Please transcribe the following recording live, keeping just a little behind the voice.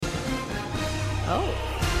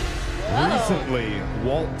Recently,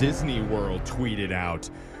 Walt Disney World tweeted out,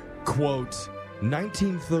 quote,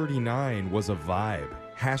 1939 was a vibe.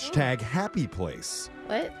 Hashtag happy place.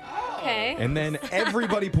 What? Okay. And then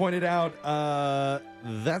everybody pointed out,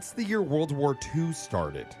 that's the year World War II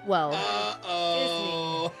started. Well,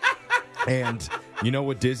 Uh-oh. And you know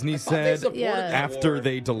what Disney They said supported Yeah. that after war.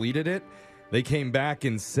 they deleted it? They came back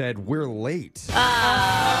and said, we're late.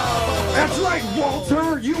 That's right,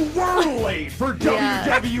 Walter. You were late for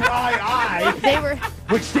Yeah. WWII, they were.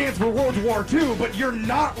 which stands for World War II, but you're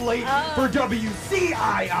not late for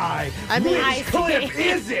WCII. I mean, Which I clip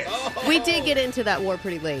is it? We did get into that war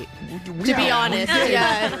pretty late. To be honest,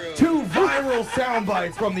 yeah. Two viral sound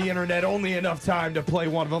bites from the internet, only enough time to play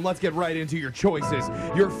one of them. Let's get right into your choices.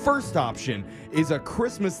 Your first option is a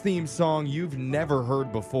Christmas-themed song you've never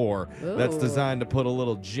heard before that's Ooh. designed to put a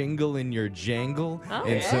little jingle in your jangle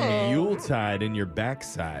and some Yuletide in your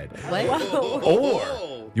backside. What?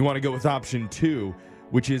 Or you want to go with option 2,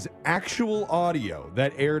 which is actual audio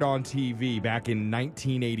that aired on TV back in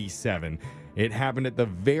 1987. It happened at the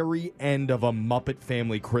very end of a Muppet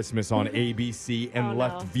Family Christmas on ABC and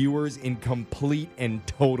left viewers in complete and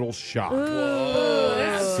total shock.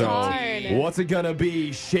 So, hard. what's it gonna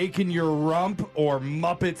be? Shaking your rump or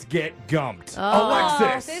Muppets get gumped? Oh.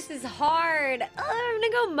 Alexis! This is hard. I'm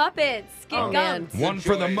gonna go Muppets. Get Oh, man. gumped. One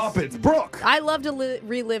for the choice. Muppets. Brooke! I love to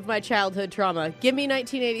relive my childhood trauma. Give me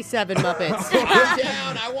 1987 Muppets. I'm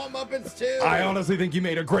down. I want Muppets too. I honestly think you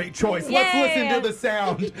made a great choice. Let's Yay. listen to the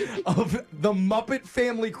sound of the Muppet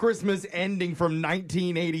Family Christmas ending from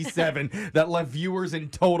 1987 that left viewers in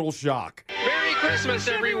total shock. Merry Christmas,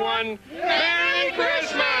 everyone! Merry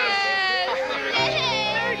Christmas! Merry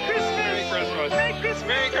Christmas! Merry Christmas!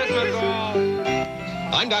 Merry Christmas, all!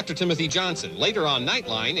 I'm Dr. Timothy Johnson. Later on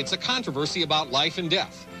Nightline, it's a controversy about life and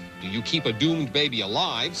death. Do you keep a doomed baby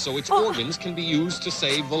alive so its organs can be used to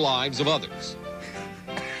save the lives of others?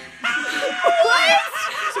 That's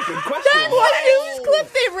a good question. What news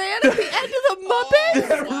clip they ran at the end of the Muppets?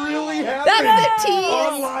 That really happened That's the tease.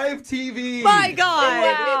 on live TV. My God.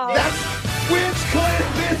 Wow. That's which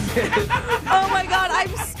clip is it? Oh my God, I'm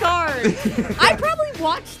scarred. I probably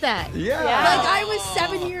watched that. Yeah. Like I was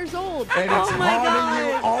 7 years old. And it's oh my haunting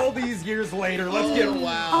you God. all these years later. Let's get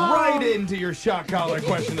right into your shock collar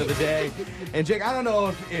question of the day. And Jake, I don't know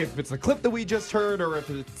if it's the clip that we just heard or if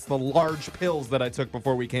it's the large pills that I took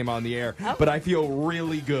before we came on the air, but I feel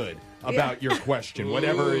really good about your question,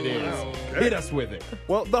 whatever it is. Hit us with it.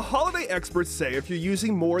 Well, the holiday experts say if you're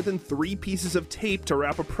using more than 3 pieces of tape to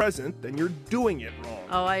wrap a present, then you're doing it wrong.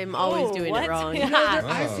 Oh, I'm always doing what? it wrong. Yeah.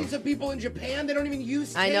 I've seen some people in Japan, they don't even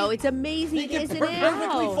use tape. I know, it's amazing, They get isn't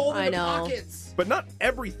perfectly it? folded I into know. pockets. But not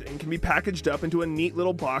everything can be packaged up into a neat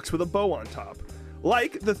little box with a bow on top.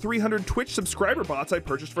 Like the 300 Twitch subscriber bots I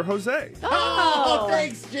purchased for Jose. Oh,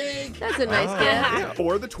 thanks, Jake. That's a nice gift.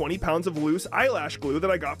 Or the 20 pounds of loose eyelash glue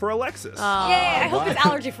that I got for Alexis. Yay, I hope it's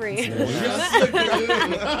allergy free. Just the glue,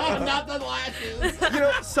 not the lashes. You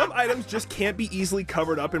know, some items just can't be easily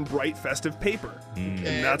covered up in bright festive paper.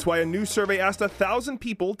 And that's why a new survey asked 1,000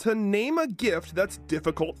 people to name a gift that's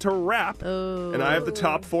difficult to wrap. And I have the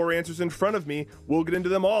top 4 answers in front of me. We'll get into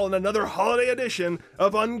them all in another holiday edition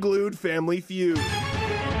of Unglued Family Feud.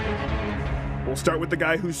 We'll start with the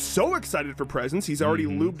guy who's so excited for presents, he's already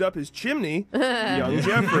lubed up his chimney, young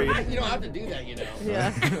Jeffrey. You don't have to do that, you know.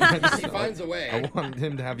 Yeah. He finds a I way. want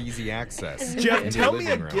him to have easy access. Jeff, in tell the me a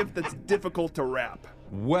living room. gift that's difficult to wrap.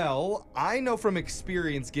 Well, I know from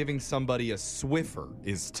experience giving somebody a Swiffer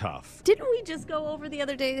is tough. Didn't we just go over the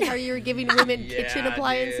other day how you were giving women Yeah, kitchen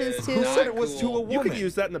appliances dude. too? Who Not said it was to a cool. woman? You could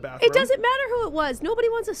use that in the bathroom. It doesn't matter who it was. Nobody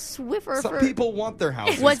wants a Swiffer Some for. people want their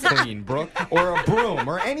houses Was it- clean, Brooke, or a broom,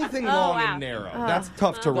 or anything long wow. and narrow. That's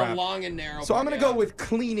tough to The wrap. long and narrow. So I'm going to part, go with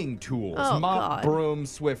cleaning tools, Oh, mop, God. broom,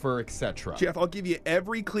 Swiffer, etc. Jeff, I'll give you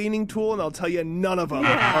every cleaning tool, and I'll tell you none of them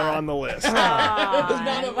are on the list.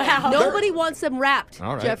 Wow. Nobody wants them wrapped,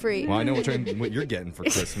 All right. Jeffrey. Well, I know what you're getting for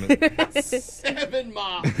Christmas. yeah. 7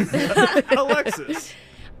 mops. Alexis.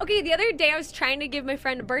 Okay, the other day I was trying to give my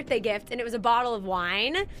friend a birthday gift, and it was a bottle of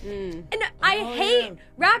wine. And I hate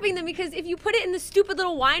wrapping them because if you put it in the stupid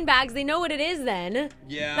little wine bags, they know what it is then.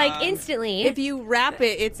 Yeah. Like instantly. If you wrap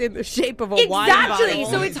it, it's in the shape of a wine exactly, bottle.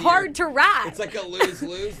 so it's hard to wrap. It's like a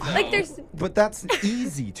lose-lose. like there's. But that's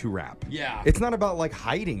easy to wrap. Yeah. It's not about like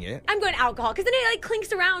hiding it. I'm going alcohol because then it like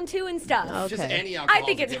clinks around too and stuff. Just Okay. any alcohol. I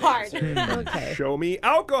think it's hard. Okay. Show me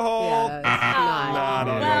alcohol. Yeah, Nah,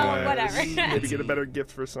 no, Well, no. whatever. Maybe get a better gift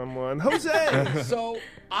for someone. Jose. So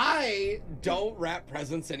I don't wrap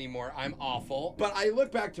presents anymore. I'm awful. But I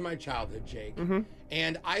look back to my childhood, Jake,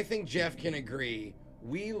 and I think Jeff can agree.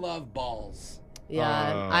 We love balls.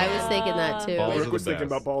 Yeah, I was thinking that too. Balls are Brooke the was thinking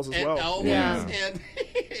best. about balls as And well. elbows Yeah.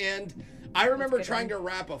 and I remember trying to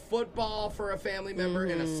wrap a football for a family member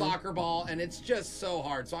and a Mm-hmm. soccer ball, and it's just so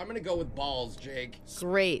hard. So I'm going to go with balls, Jake.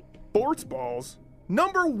 Great. Sports balls.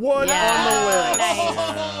 Number 1 Yeah. on the list.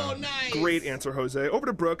 Oh, nice. Great answer, Jose. Over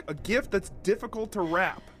to Brooke. A gift that's difficult to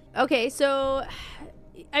wrap. Okay, so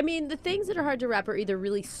I mean, the things that are hard to wrap are either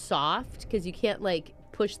really soft because you can't like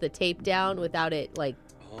push the tape down without it like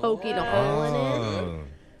poking a hole in it, Oh.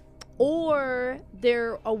 or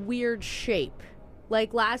they're a weird shape.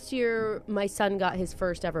 Like last year, my son got his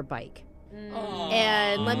first ever bike.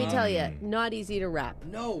 And let me tell you, not easy to wrap.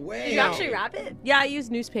 No way. Did you actually wrap it? Yeah, I use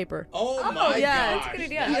newspaper. Oh, my yeah, gosh. it's a good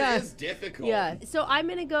idea. That is difficult. Yeah, so I'm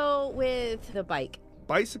going to go with the bike.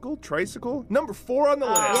 Bicycle, tricycle. Number 4 on the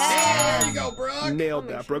list. Yeah, there you go, Brooke. Nailed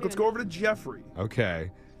that, Brooke. Let's go over to Jeffrey. Okay.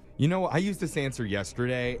 You know, I used this answer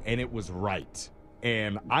yesterday, and it was right.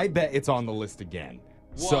 And I bet it's on the list again.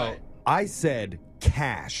 So What? I said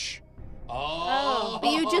cash. Oh.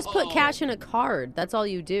 But you just put cash in a card. That's all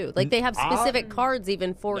you do. Like they have specific cards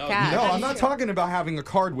even for No, cash. No, I'm not talking about having a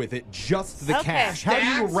card with it, just the Okay. cash. How do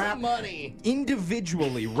you Stacks of wrap money.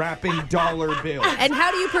 individually wrapping dollar bills? And how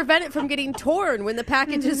do you prevent it from getting torn when the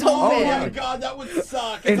package is Oh, open? my yeah. God, that would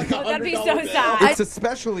suck. And- It's like That'd be $100 so bill. sad. It's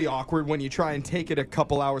especially awkward when you try and take it a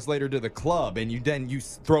couple hours later to the club and you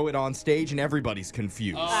throw it on stage and everybody's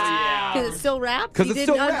confused. Oh, yeah. Because it's still wrapped? 'Cause You it's did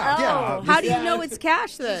still not- wrapped, yeah. Oh, how do you Yeah, know it's- it's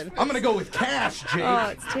cash then? I'm going to go with cash, Jake. Oh,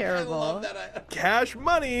 it's I terrible. love that. Cash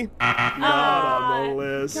money. Not on the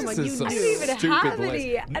list. Come on, This you is a I knew. don't even stupid have list.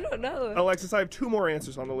 any. I don't know. Alexis, I have 2 more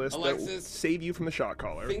answers on the list that will Alexis. save you from the shot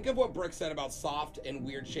caller. Think of what Brooke said about soft and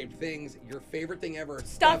weird shaped things. Your favorite thing ever.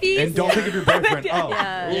 Stuffies? And don't think of your boyfriend. Oh.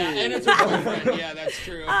 Yeah. Yeah, and it's her boyfriend. Yeah, that's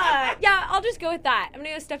true. Yeah, I'll just go with that. I'm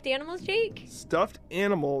gonna go stuffed animals, Jake. Stuffed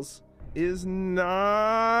animals is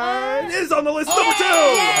not. It is on the list. Number 2.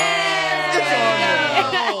 It's on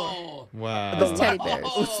there. Oh. Wow. Those teddy bears.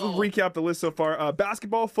 Let's recap the list so far.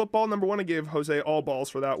 Basketball, football, number 1. I gave Jose all balls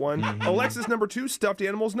for that one. Alexis, number 2. Stuffed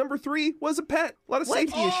animals. Number 3 was a pet. A lot of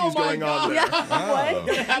safety Oh issues my going on there. Oh.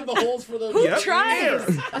 Gonna have the holes for the. Yep.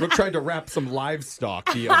 Tries. Brooke tried to wrap some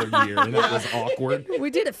livestock the other year, and that was awkward. We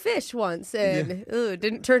did a fish once and it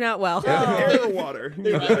didn't turn out well. Air or water.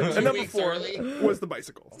 You got it. 2 And number weeks 4 early. was the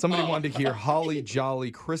bicycle. Somebody wanted to hear Holly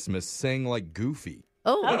Jolly Christmas sang like Goofy.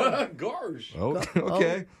 Oh, Gosh. Oh,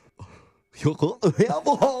 okay. You'll have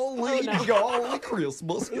a holly jolly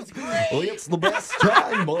Christmas. It's the best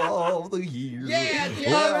time of the year. Yeah,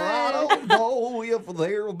 Well, I don't know if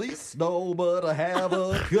there'll be snow, but I have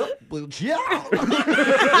a cup of joe. oh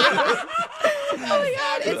my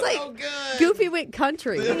God. It's like so good. Goofy went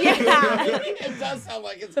country. Yeah. It does sound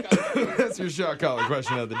like it's coming. That's your shot collar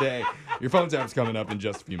question of the day. Your phone tap's coming up in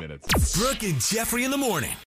just a few minutes. Brooke and Jeffrey in the morning.